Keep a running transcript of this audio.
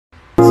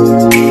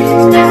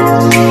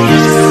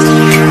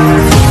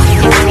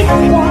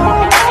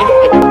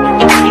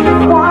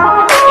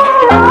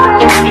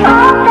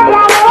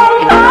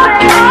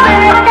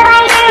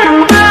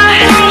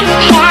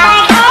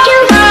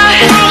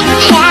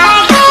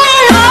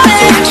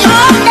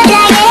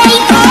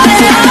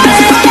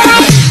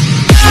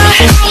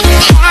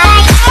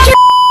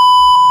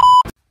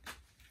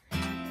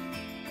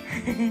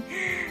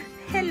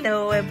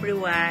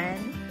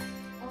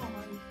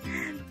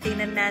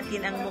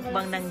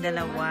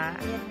dalawa.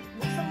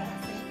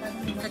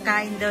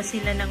 Kakain daw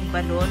sila ng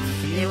balot.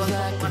 Ewan ko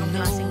kung anong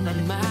klaseng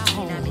balot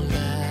yung namin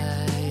kanina.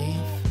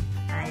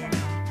 Ayan.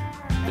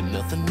 Anong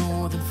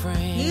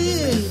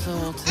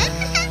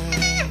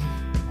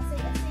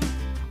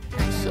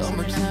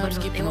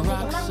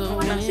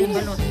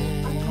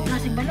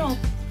klaseng balot?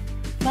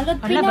 Balot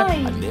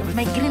Pinoy.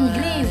 May green.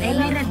 Eh,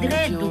 may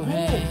red. Dugo.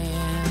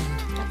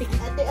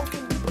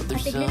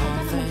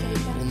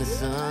 In the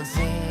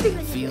sunset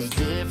feels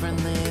different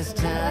this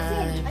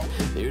time.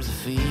 There's a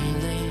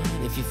feeling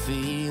if you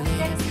feel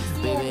it,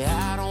 baby.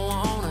 I don't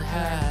wanna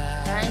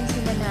hide. Kain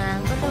sila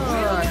ng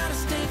balot.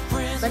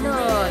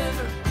 Balot.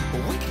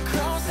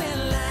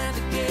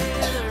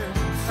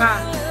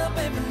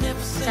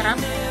 Sarap.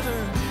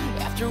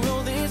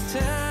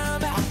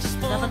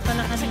 Dapat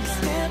pala kanina.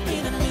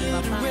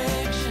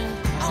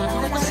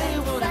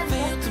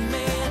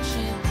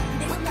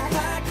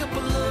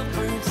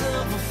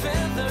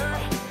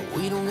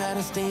 We don't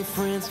gotta stay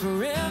friends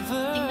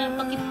forever. Tingnan,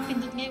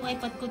 pag-pindot nga yung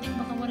iPad ko din,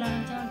 baka wala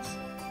ng charge.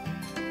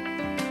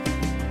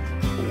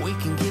 We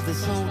can give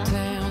this whole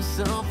town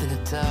something to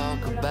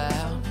talk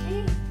about.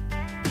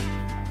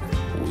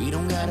 We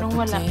don't gotta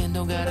pretend,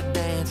 don't gotta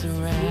dance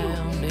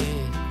around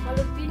it.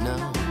 No,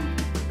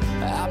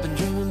 I've been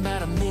dreaming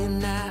about a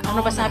midnight.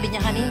 Ano ba sabi niya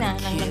kanina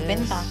nang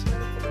nagbenta?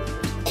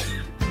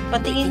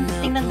 Patingin,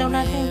 tingnan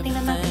natin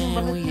yung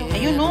balot niyo.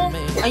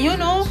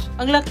 Ayun oh,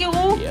 ang laki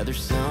oh. Yeah,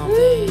 there's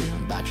something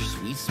about your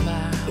sweet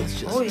smile.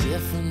 It's just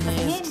different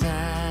this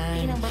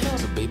time.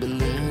 So baby,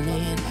 lean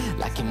in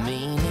like you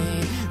mean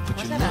it.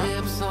 Put your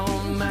lips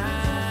on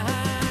mine.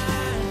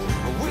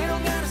 We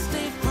don't gotta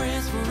stay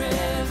friends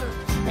forever.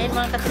 Ayun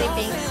mga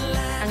ka-tripping,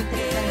 ang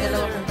trip ng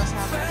dalawa kong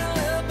kasama.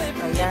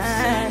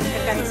 Ayan,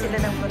 kakain sila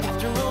ng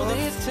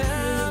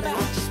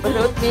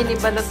balot. Mini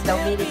balot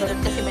daw, mini balot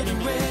kasi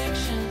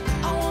maliliit.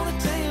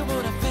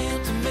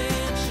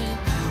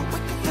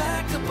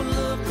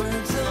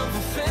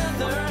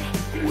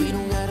 We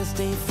don't gotta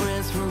stay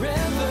friends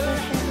forever.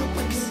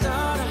 We can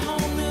start a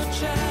whole new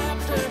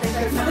chapter.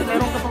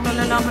 Meron ka pang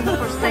nalalaman na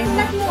first time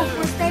mo.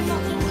 First time mo.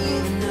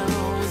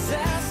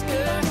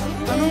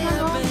 Ano yan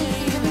o?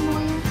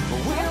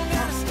 We don't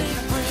gotta stay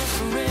friends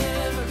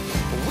forever.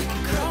 We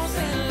can cross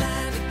that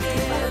line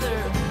together.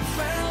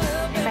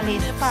 Eh,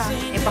 maliit pa.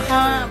 Eh,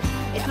 baka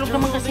itlog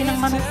naman kasi ng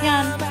manok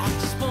yan.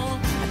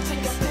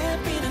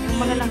 Yung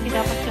malalaki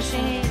dapat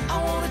kasi.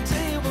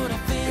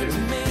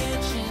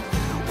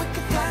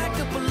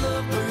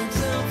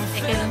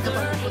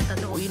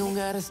 We don't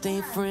gotta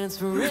stay friends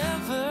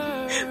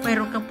forever.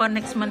 Mayroon ka pa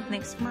next month.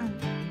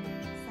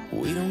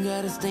 We don't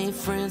gotta stay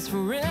friends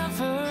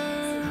forever.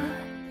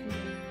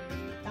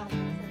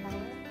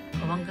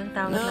 O hanggang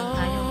tawag lang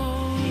tayo.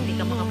 Hindi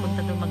ka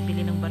makapunta doon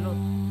magbili ng balot.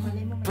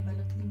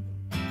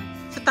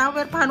 Sa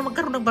tower, paano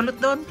magkaroon ng balot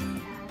doon?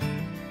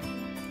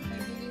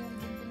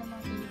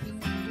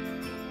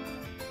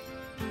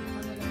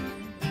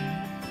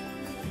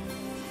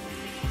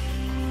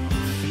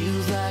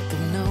 Feels like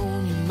I've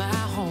known you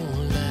my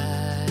whole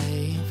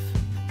life,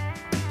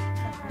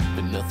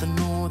 but nothing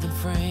more than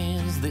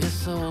friends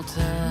this whole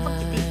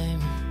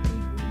time.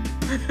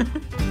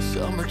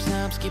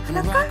 Summertime skipping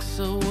rocks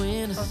so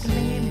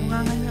innocent.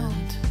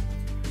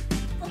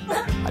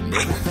 I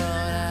never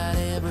thought I'd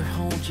ever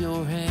hold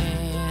your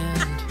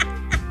hand,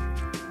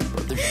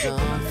 but there's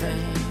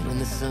something in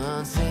the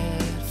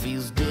sunset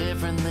feels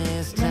different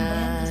this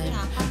time.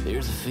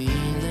 There's a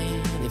feeling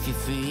if you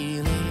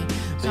feel it.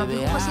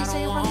 Sabi ko kasi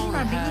sa'yo kanina,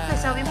 bili ka.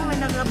 Sabi mo may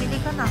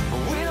nagabili ka na. O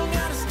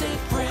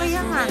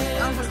kaya nga,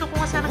 ang gusto ko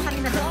nga sana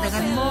kanina,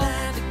 dagdagan mo.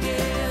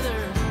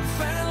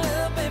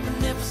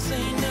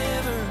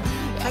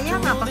 Kaya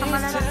nga, baka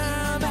malalaki.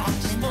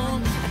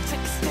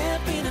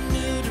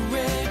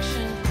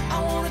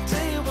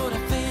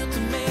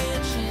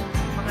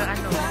 Mga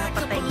ano,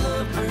 napatay ko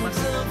ng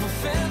baso.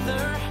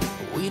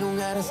 We don't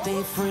gotta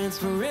stay friends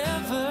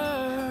forever.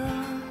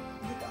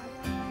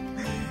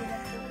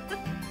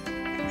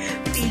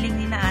 Feeling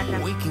ni na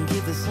alam. We can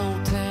give this whole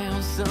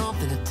town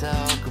something to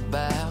talk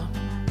about.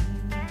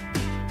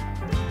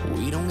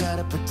 We don't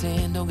gotta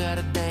pretend, don't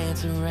gotta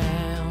dance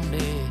around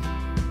it.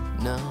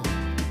 No,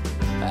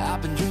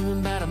 I've been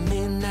dreaming about a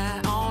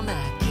midnight, all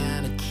night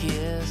kind of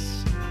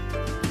kiss,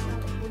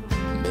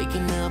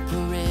 making up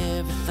for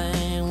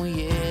everything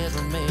we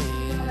ever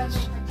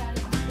missed.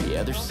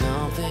 Yeah, there's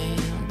something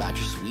about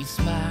your sweet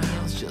smile,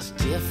 it's just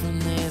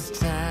different this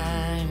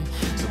time.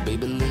 So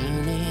baby,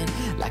 lean in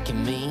like you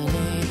mean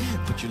it.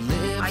 Put your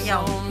lips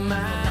on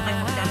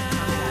mine.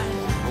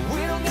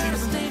 We don't gotta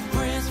stay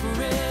friends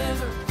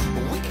forever.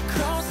 We can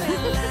cross that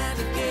line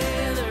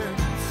together.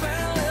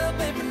 Find love,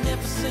 baby,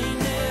 never say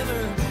never.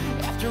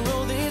 After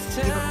all this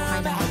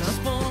time, I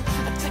just wanna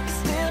take a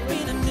step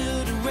in a new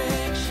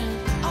direction.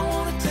 I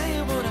wanna tell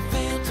you what I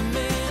failed to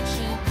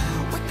mention.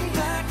 We can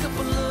pack up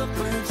a love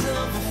birds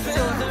of a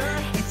feather.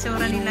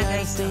 Itsura nila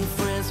guys. Stay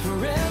friends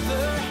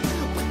forever.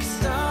 We can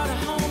start a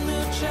whole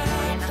new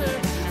chapter.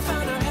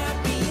 Find our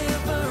happy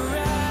ever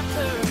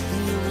after.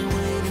 The only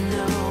way to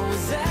know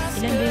is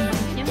asking.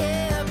 Yeah,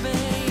 baby.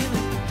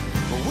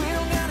 We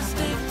don't gotta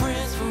stay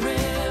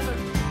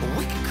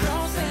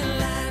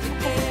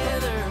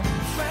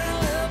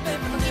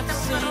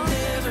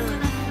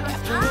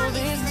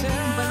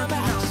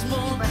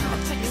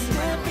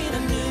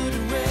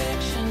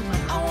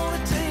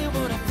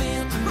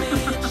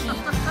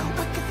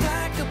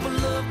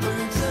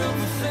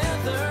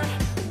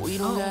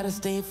gotta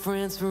stay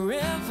friends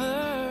forever.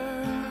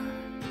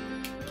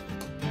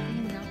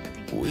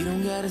 We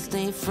don't gotta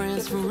stay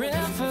friends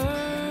forever.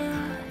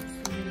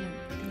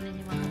 Tingnan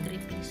yung mga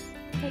 3-piece.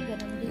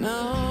 No,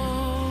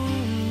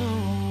 no.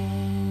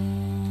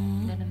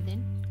 Ganun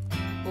din?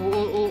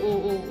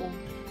 Oo.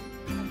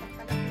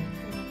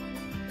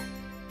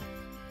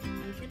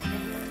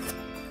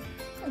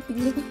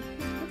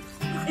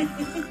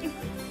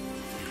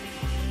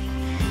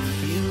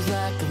 Feels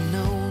like I've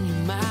known you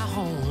my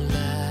whole life.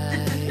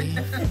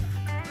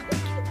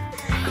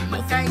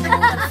 Nothing more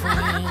than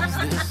friends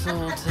this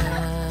whole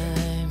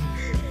time.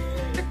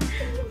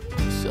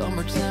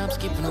 Summertime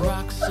skipping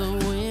rocks so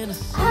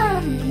innocent. I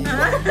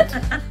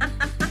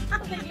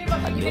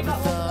never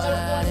thought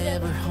I'd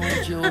ever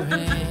hold your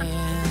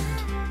hand,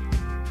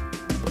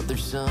 but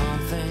there's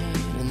something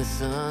in the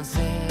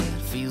sunset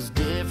feels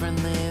different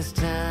this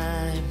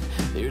time.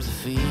 There's a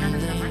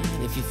feeling,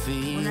 if you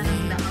feel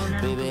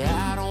it, baby,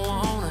 I don't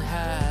wanna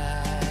hide.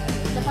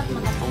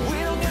 We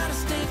don't gotta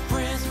stay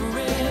friends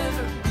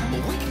forever,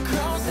 but we can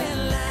cross that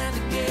line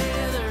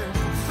together.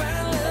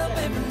 Find love,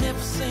 baby, never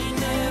say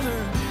never.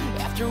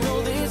 After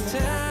all this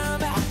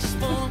time, I just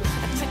want to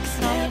take a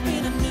step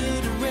in a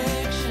new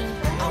direction.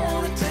 I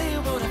wanna tell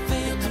you what I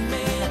feel to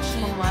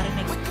mention. We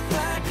can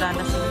fly a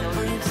couple of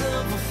birds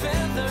of a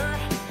feather.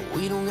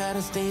 We don't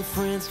gotta stay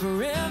friends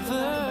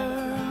forever.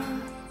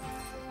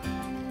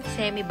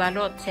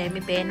 Semi-balot,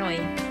 semi-penoy.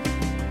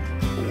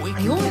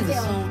 Ayun!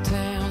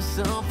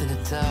 Something to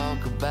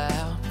talk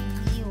about.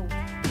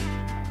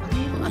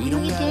 Ano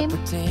yung itim?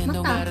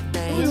 Mata.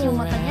 Ayun yung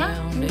mata niya.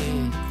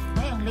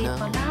 Ay, ang liit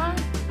pala.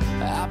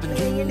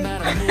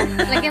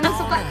 Lagyan ng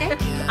suka eh.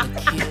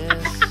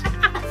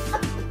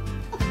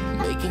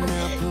 Making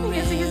up for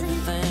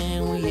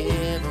everything we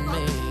ever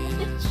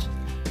miss.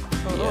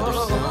 Yeah,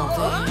 there's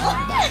something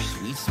about your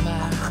sweet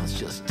smiles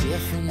just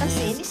different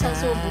this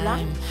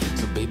time.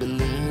 So baby,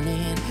 lean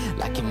in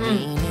like you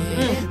mean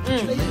it.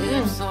 Put your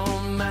lips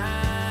on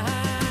mine.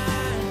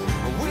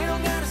 We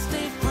don't gotta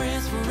stay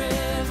friends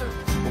forever,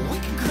 but we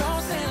can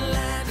cross that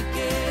line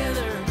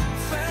together.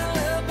 Find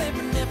love,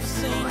 baby, never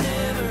say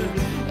never.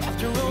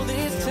 After all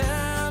this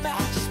time, I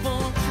just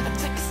want to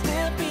take a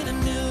step in a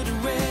new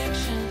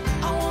direction.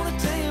 I wanna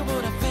tell you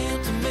what I feel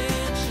to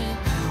mention.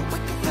 We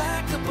can fly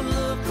a couple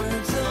of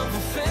birds of a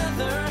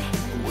feather.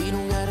 We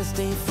don't gotta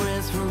stay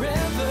friends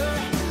forever.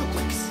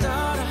 We can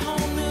start a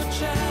whole new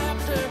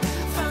chapter.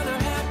 Find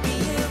our happy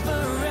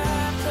ever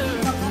after.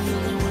 The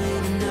only way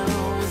to know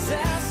is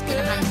ask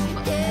her.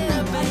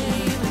 Yeah,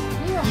 baby.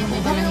 We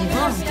don't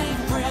gotta stay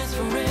friends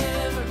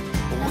forever.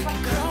 We can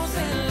cross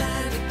that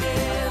line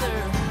together.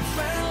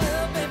 Find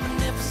love, baby,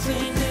 never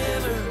say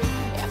never.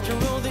 After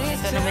all this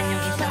time,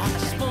 I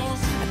just want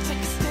to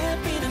take a step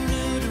in a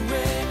new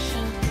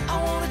direction. I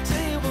wanna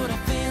tell you what I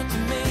feel to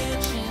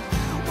mention.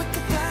 We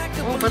can fly a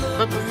couple of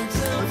birds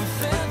of a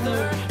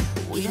feather.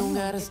 We don't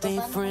gotta stay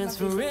friends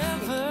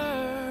forever.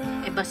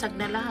 Eh, basag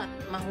na lahat.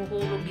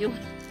 Mahuhulog yun.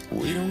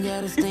 We don't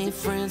gotta stay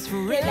friends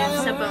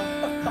Kailangan forever.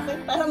 mo pakpakin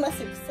para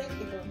masipsip.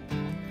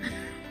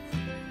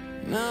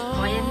 No.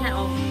 O, ayan na,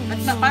 o. At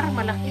ba, parang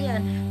malaki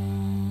yan.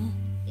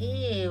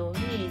 Ew,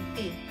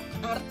 hindi.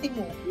 Arte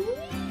mo.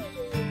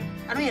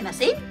 Ano yan,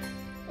 asin?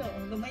 Oo,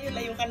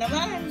 lumayo-layo ka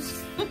naman.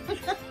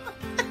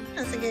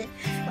 Sige.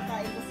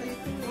 Pakain ko sa'yo.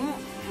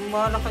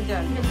 Bahala ka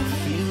dyan.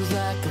 Feels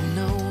like I've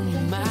known you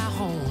my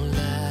whole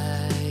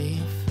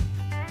life.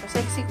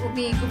 Sexy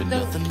umigop But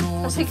daw. nothing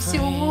more than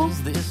Sexy umo.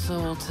 friends this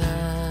whole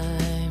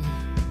time.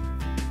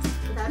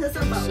 Nasa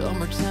sa baon.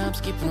 Summertime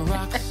skipping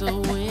rocks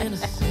so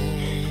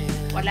innocent.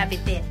 Wala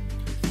bitin.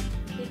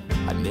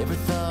 I never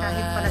thought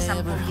Kahit pala I'd 10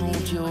 ever hold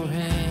binili mo your rin.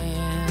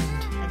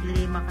 hand.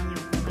 Naglilima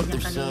kayo. But Ganyan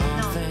there's kanina.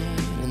 something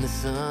in the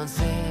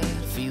sunset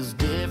feels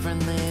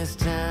different this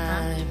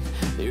time.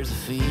 There's a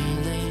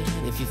feeling,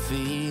 if you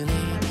feel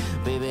it,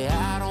 baby,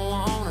 I don't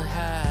wanna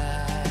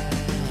hide.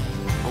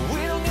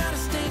 We don't gotta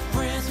stay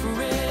friends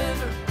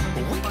forever.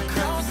 We can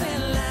cross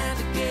that line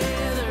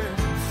together.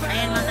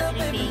 Ayan mga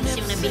trippings,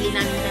 yung nabili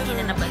namin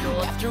kanina na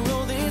balot. After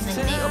all this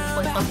Nag-day time, off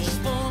po kami.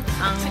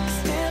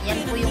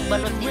 Yan po yung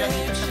balot nila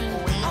dito sa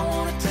Kuwait. I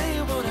wanna tell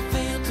you what I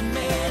feel to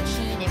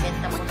mention.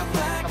 Binibenta po ng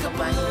mga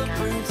kababayan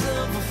namin.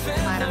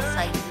 Parang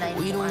sideline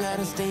We po don't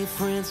gotta ata. stay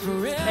friends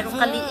forever. Pero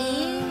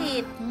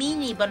kaliit.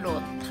 Mini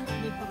balot.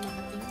 Hindi pa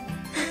makating.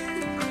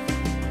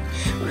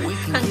 We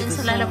can Hanggang give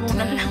sa this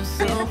lalamunan whole lang. town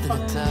something to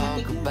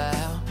talk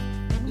about.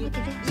 Ano ba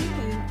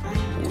tila?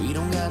 We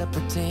don't gotta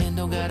pretend,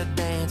 don't gotta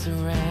dance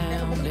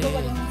around it.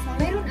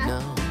 Meron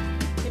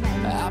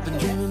No, I've been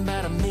dreaming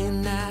about a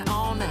midnight,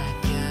 all night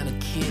kind of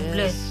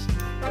Bless. kiss.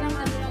 Parang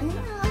ano lang.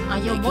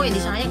 Ayaw mo, edi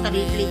sayang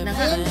kaliit na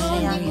nga.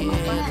 Sayangin mo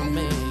pa.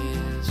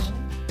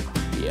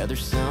 Yeah,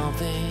 there's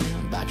something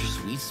about your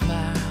sweet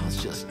smiles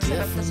just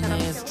different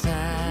this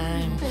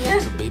time.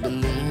 So baby,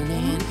 lean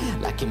in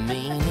like you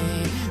mean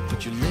it.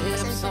 Put your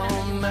lips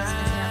on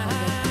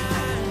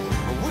mine.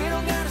 We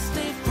don't gotta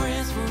stay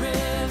friends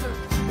forever.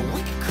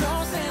 We can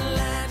cross that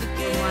line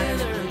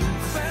together.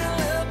 Find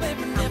love,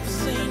 baby, never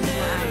say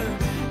never.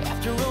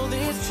 After all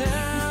this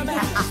time, I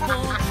just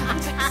want to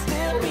take a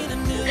step in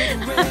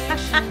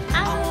direction.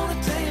 I wanna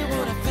tell you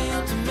what I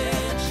failed to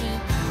mention.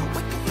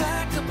 We can fly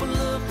a couple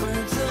of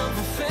birds of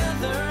a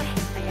feather.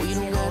 We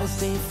don't gotta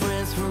stay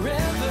friends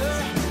forever.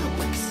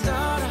 We can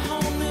start a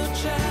whole new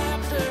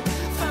chapter.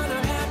 Find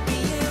our happy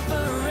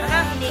ever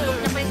Hinigop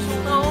na pa yung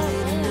suka.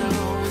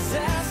 always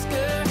ask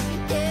her,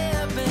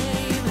 yeah,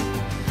 baby.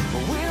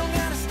 But we don't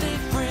gotta stay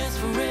friends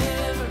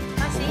forever.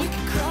 Kasi, We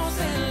can cross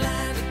that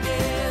line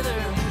together.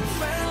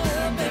 Find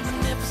love, baby,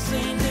 never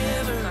say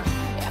never.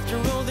 After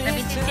all this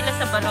nabitin sila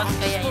sa balot,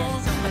 kaya yan.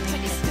 So, take a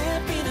mabilis.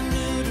 step in a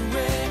new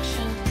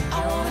direction. I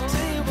wanna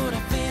tell you what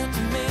I failed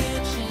to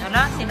mention.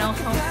 Wala,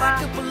 sinawsaw pa.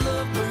 Couple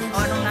of birds O,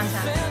 anong lasa?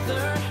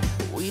 feather.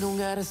 We don't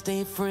gotta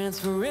stay friends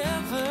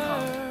forever.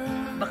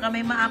 Baka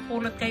may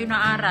maapulot kayo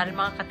na aral,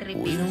 mga We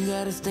katripis. don't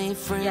gotta stay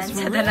friends Yan, sa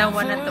forever. dalawa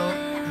na to.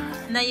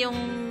 Na yung,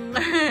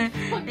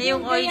 na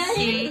yung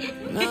oishi.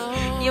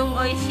 Yung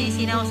oishi,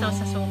 sinawsaw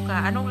sa suka.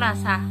 Anong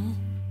lasa?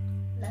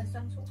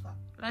 Lasang suka.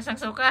 Lasang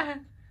suka.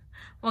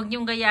 Huwag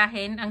niyong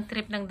gayahin ang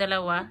trip ng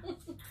dalawa.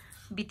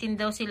 Bitin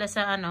daw sila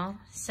sa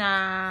sa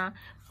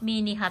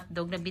mini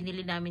hotdog na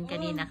binili namin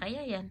kanina.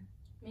 Kaya yan.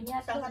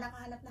 Saan ka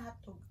nakahanap na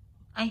hotdog?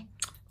 Ay,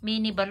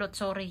 mini balot,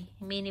 sorry.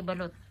 Mini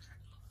balot.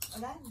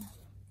 Wala na.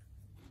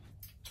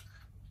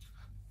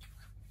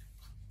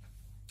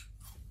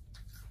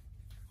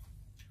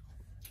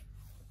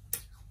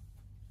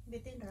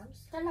 Bitin Rams?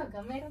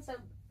 Talaga, meron sa...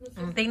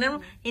 Tingnan mo,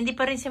 hindi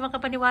pa rin siya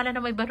makapaniwala na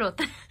may balot.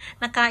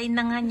 Nakain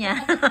na nga niya.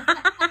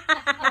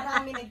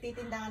 Marami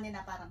nagtitinda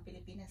kanina parang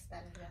Pilipinas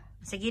talaga.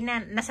 Sige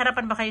na,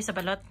 nasarapan ba kayo sa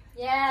balot?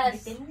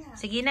 Yes! Bitin nga.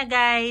 Sige na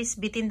guys,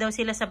 bitin daw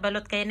sila sa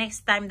balot. Kaya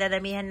next time,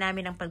 dadamihan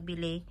namin ang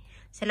pagbili.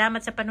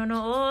 Salamat sa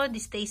panunood.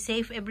 Stay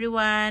safe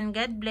everyone.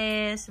 God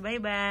bless.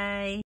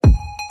 Bye-bye.